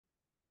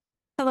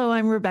Hello,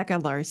 I'm Rebecca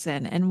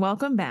Larson, and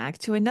welcome back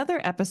to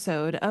another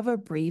episode of A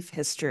Brief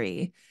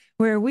History,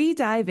 where we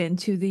dive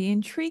into the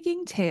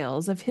intriguing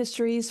tales of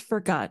history's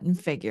forgotten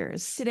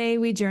figures. Today,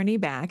 we journey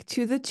back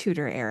to the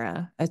Tudor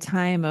era, a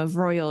time of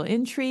royal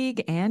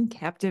intrigue and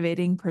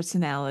captivating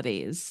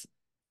personalities.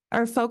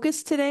 Our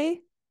focus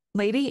today?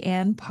 Lady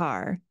Anne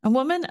Parr, a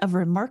woman of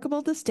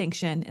remarkable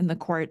distinction in the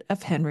court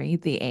of Henry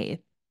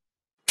VIII.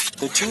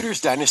 The Tudors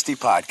Dynasty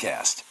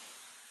Podcast.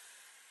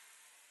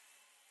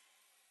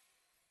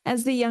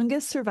 As the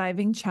youngest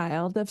surviving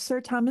child of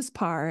Sir Thomas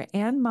Parr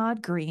and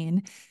Maud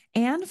Green,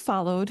 Anne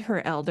followed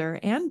her elder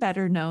and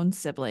better-known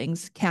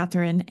siblings,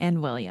 Kateryn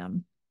and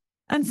William.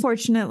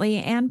 Unfortunately,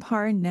 Anne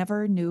Parr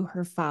never knew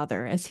her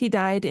father, as he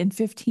died in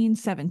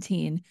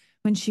 1517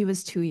 when she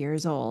was 2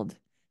 years old,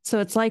 so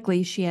it's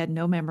likely she had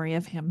no memory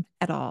of him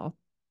at all.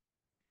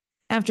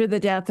 After the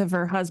death of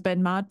her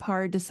husband, Maud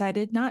Parr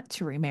decided not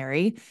to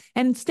remarry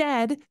and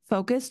instead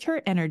focused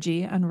her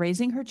energy on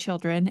raising her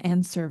children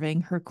and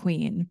serving her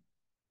queen.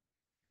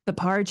 The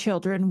Parr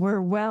children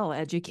were well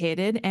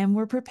educated and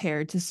were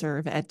prepared to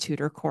serve at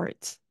Tudor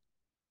court.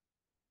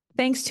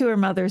 Thanks to her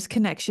mother's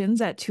connections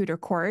at Tudor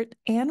court,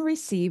 Anne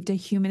received a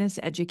humanist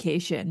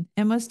education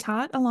and was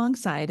taught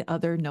alongside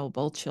other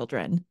noble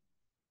children.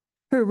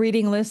 Her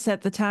reading lists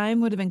at the time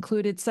would have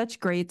included such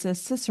greats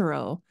as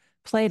Cicero,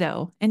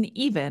 Plato, and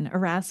even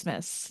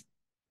Erasmus.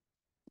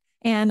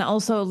 Anne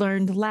also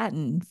learned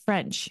Latin,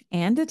 French,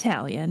 and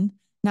Italian,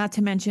 not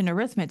to mention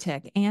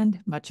arithmetic and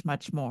much,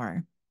 much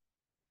more.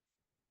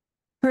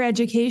 Her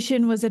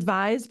education was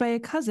advised by a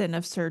cousin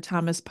of Sir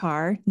Thomas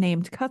Parr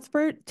named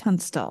Cuthbert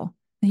Tunstall.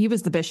 He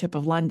was the Bishop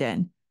of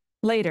London.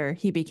 Later,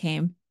 he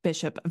became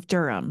Bishop of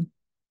Durham.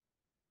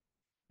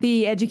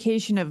 The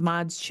education of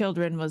Maud's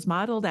children was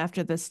modeled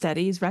after the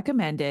studies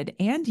recommended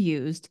and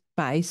used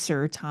by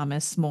Sir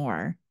Thomas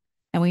More,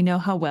 and we know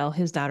how well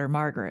his daughter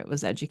Margaret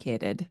was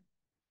educated.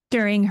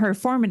 During her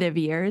formative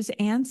years,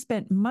 Anne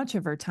spent much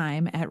of her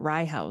time at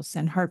Rye House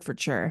in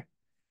Hertfordshire.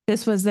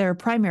 This was their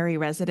primary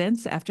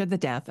residence after the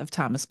death of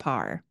Thomas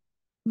Parr.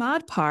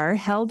 Maud Parr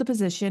held the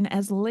position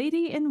as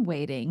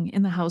lady-in-waiting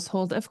in the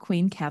household of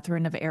Queen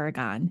Kateryn of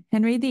Aragon,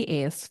 Henry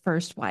VIII's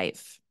first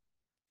wife.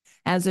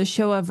 As a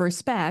show of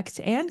respect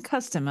and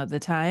custom of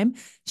the time,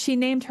 she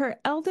named her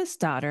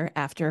eldest daughter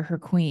after her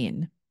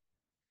queen.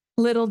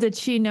 Little did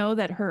she know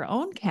that her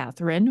own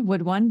Kateryn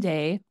would one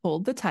day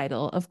hold the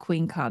title of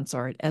queen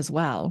consort as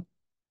well.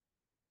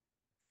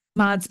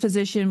 Maud's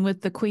position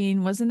with the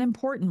queen was an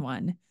important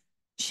one.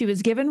 She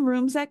was given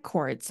rooms at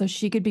court so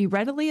she could be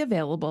readily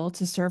available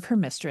to serve her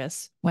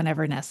mistress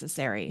whenever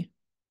necessary.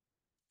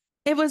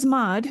 It was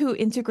Maud who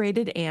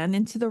integrated Anne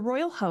into the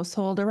royal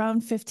household around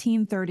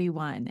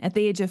 1531, at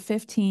the age of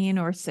 15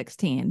 or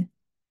 16.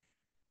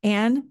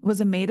 Anne was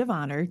a maid of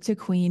honor to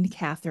Queen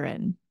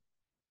Kateryn.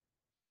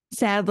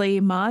 Sadly,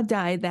 Maud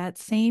died that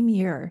same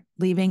year,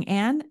 leaving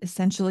Anne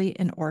essentially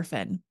an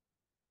orphan.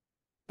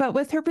 But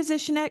with her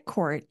position at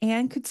court,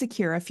 Anne could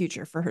secure a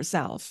future for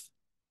herself.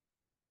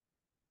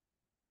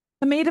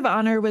 A maid of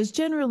honor was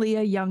generally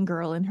a young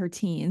girl in her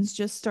teens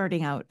just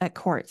starting out at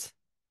court.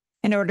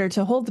 In order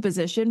to hold the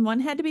position, one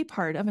had to be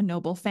part of a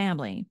noble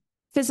family.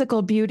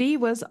 Physical beauty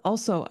was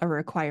also a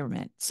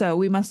requirement, so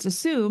we must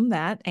assume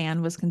that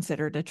Anne was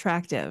considered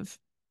attractive.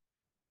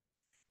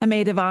 A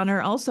maid of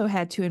honor also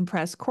had to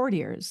impress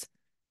courtiers.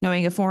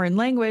 Knowing a foreign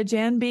language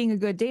and being a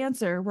good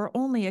dancer were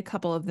only a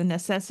couple of the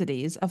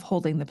necessities of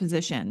holding the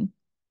position.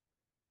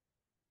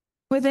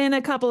 Within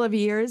a couple of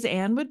years,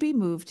 Anne would be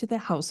moved to the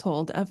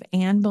household of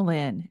Anne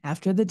Boleyn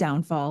after the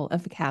downfall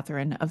of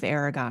Kateryn of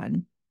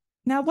Aragon.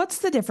 Now, what's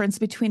the difference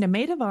between a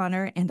maid of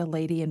honor and a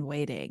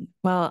lady-in-waiting?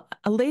 Well,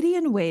 a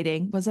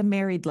lady-in-waiting was a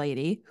married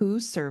lady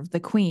who served the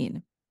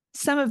queen.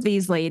 Some of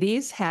these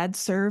ladies had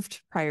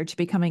served prior to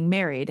becoming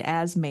married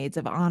as maids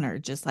of honor,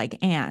 just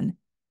like Anne.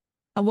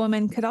 A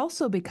woman could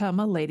also become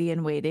a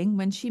lady-in-waiting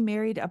when she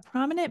married a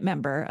prominent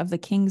member of the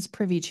king's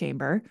privy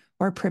chamber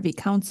or privy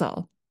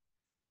council.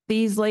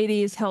 These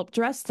ladies helped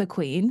dress the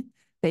queen,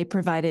 they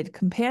provided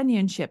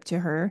companionship to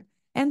her,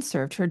 and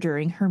served her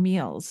during her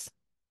meals.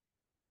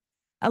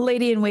 A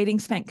lady-in-waiting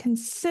spent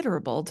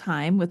considerable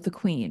time with the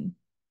queen.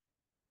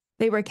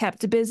 They were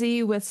kept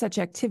busy with such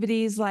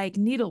activities like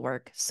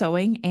needlework,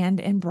 sewing, and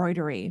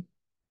embroidery.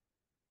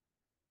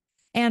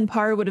 Anne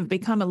Parr would have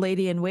become a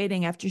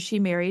lady-in-waiting after she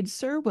married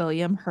Sir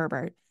William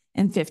Herbert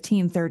in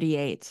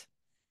 1538.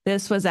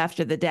 This was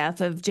after the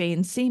death of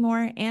Jane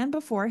Seymour and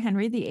before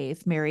Henry VIII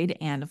married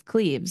Anne of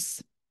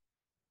Cleves.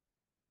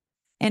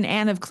 In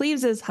Anne of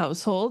Cleves's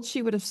household,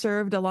 she would have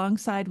served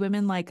alongside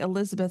women like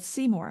Elizabeth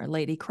Seymour,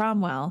 Lady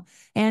Cromwell,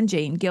 and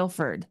Jane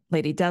Guilford,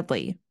 Lady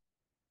Dudley.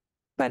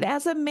 But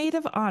as a maid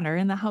of honor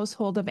in the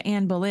household of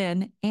Anne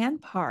Boleyn, Anne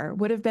Parr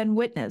would have been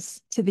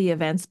witness to the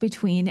events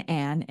between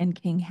Anne and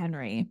King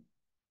Henry.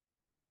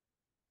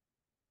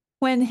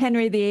 When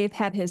Henry VIII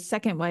had his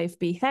second wife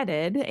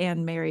beheaded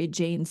and married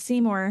Jane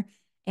Seymour,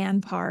 Anne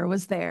Parr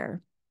was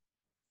there.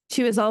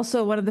 She was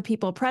also one of the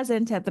people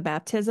present at the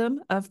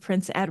baptism of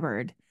Prince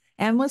Edward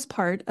and was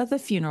part of the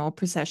funeral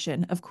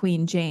procession of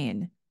Queen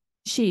Jane.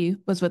 She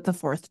was with the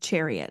 4th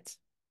Chariot.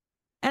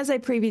 As I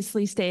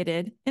previously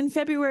stated, in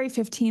February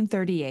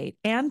 1538,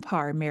 Anne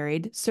Parr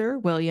married Sir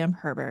William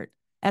Herbert,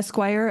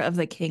 Esquire of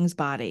the King's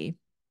Body.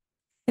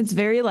 It's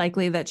very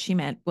likely that she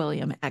meant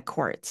William at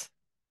court.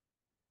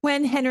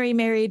 When Henry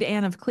married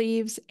Anne of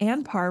Cleves,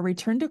 Anne Parr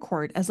returned to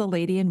court as a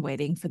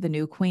lady-in-waiting for the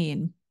new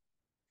queen.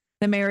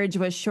 The marriage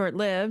was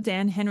short-lived,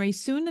 and Henry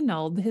soon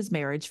annulled his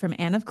marriage from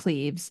Anne of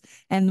Cleves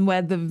and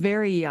wed the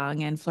very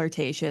young and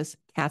flirtatious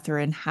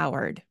Catherine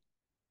Howard.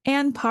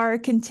 Anne Parr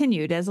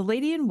continued as a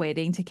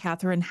lady-in-waiting to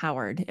Catherine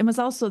Howard and was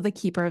also the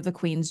keeper of the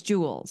Queen's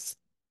jewels.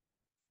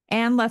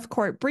 Anne left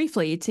court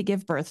briefly to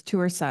give birth to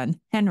her son,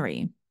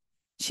 Henry.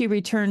 She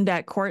returned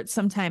at court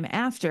sometime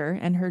after,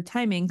 and her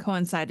timing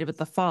coincided with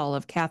the fall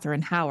of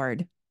Catherine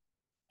Howard.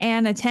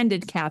 Anne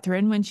attended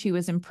Catherine when she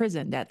was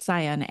imprisoned at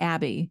Sion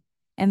Abbey,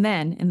 and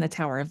then in the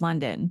Tower of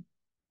London.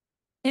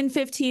 In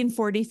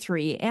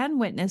 1543, Anne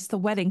witnessed the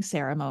wedding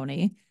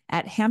ceremony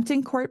at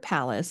Hampton Court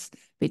Palace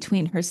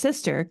between her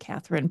sister,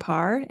 Catherine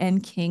Parr,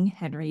 and King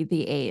Henry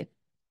VIII.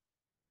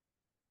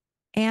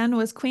 Anne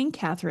was Queen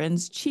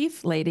Catherine's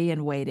chief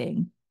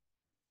lady-in-waiting.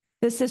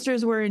 The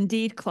sisters were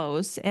indeed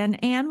close,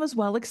 and Anne was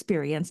well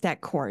experienced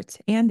at court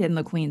and in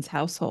the Queen's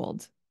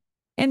household.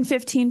 In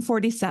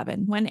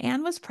 1547, when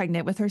Anne was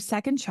pregnant with her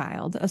second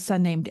child, a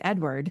son named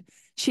Edward,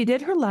 she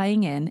did her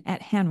lying in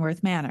at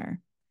Hanworth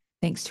Manor,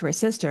 thanks to her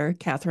sister,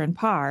 Catherine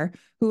Parr,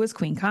 who was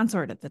queen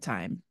consort at the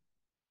time.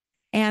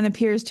 Anne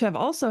appears to have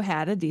also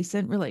had a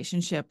decent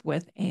relationship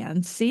with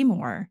Anne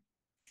Seymour.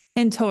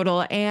 In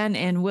total, Anne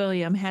and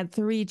William had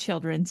 3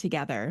 children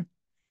together: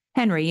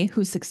 Henry,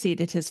 who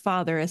succeeded his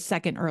father as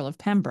 2nd Earl of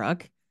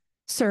Pembroke,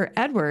 Sir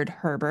Edward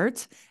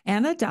Herbert,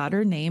 and a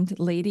daughter named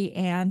Lady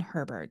Anne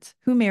Herbert,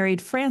 who married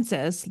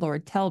Francis,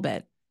 Lord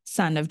Talbot,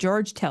 son of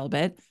George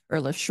Talbot,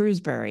 Earl of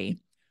Shrewsbury,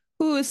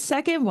 whose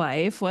second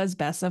wife was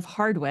Bess of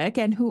Hardwicke,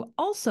 and who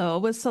also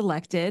was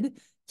selected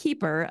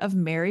keeper of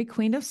Mary,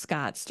 Queen of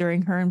Scots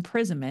during her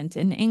imprisonment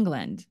in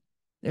England.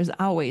 There's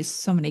always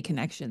so many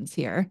connections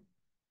here.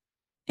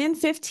 In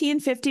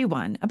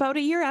 1551, about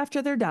a year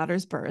after their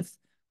daughter's birth,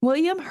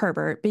 William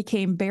Herbert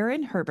became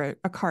Baron Herbert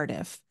of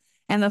Cardiff,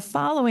 and the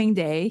following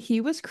day he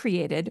was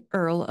created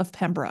Earl of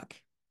Pembroke.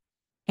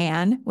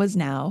 Anne was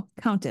now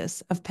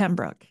Countess of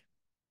Pembroke.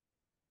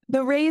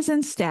 The raise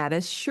in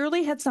status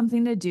surely had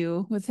something to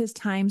do with his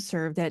time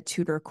served at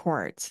Tudor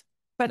court,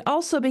 but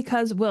also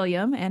because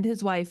William and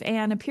his wife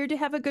Anne appeared to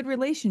have a good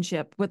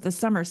relationship with the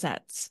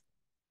Somersets,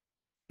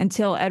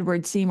 until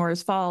Edward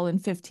Seymour's fall in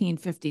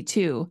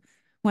 1552,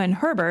 when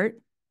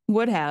Herbert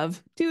would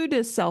have, due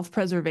to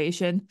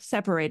self-preservation,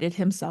 separated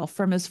himself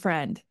from his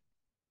friend.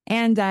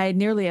 Anne died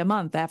nearly a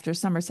month after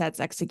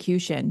Somerset's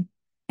execution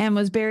and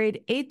was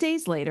buried 8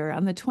 days later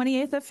on the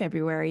 28th of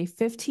February,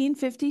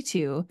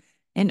 1552,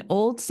 in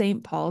Old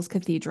St. Paul's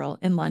Cathedral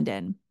in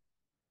London.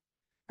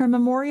 Her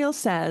memorial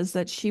says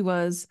that she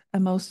was a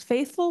most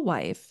faithful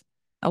wife,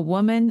 a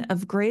woman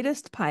of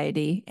greatest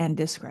piety and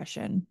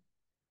discretion.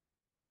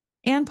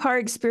 Anne Parr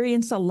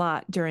experienced a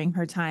lot during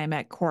her time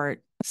at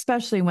court,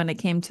 especially when it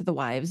came to the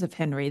wives of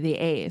Henry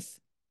VIII.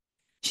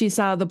 She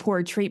saw the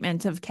poor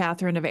treatment of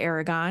Catherine of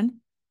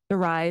Aragon, the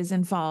rise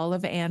and fall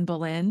of Anne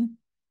Boleyn,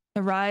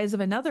 the rise of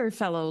another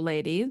fellow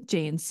lady,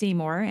 Jane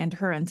Seymour, and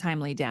her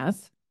untimely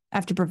death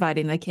after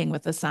providing the king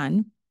with a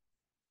son,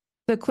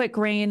 the quick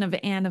reign of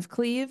Anne of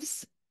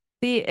Cleves,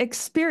 the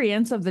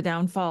experience of the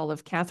downfall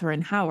of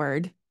Catherine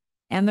Howard,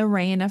 and the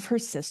reign of her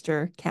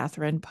sister,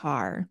 Catherine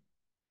Parr.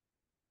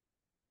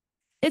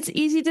 It's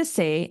easy to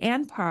say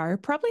Anne Parr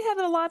probably had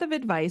a lot of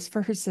advice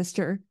for her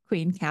sister,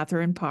 Queen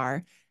Catherine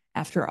Parr,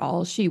 after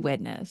all she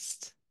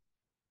witnessed.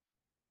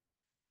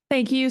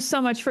 Thank you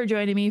so much for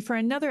joining me for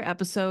another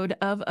episode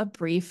of A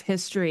Brief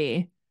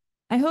History.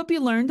 I hope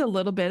you learned a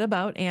little bit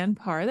about Anne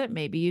Parr that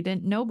maybe you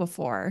didn't know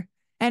before.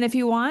 And if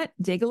you want,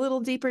 dig a little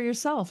deeper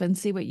yourself and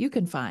see what you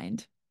can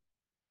find.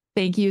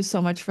 Thank you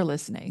so much for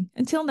listening.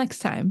 Until next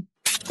time.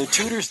 The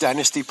Tudors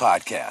Dynasty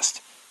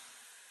Podcast.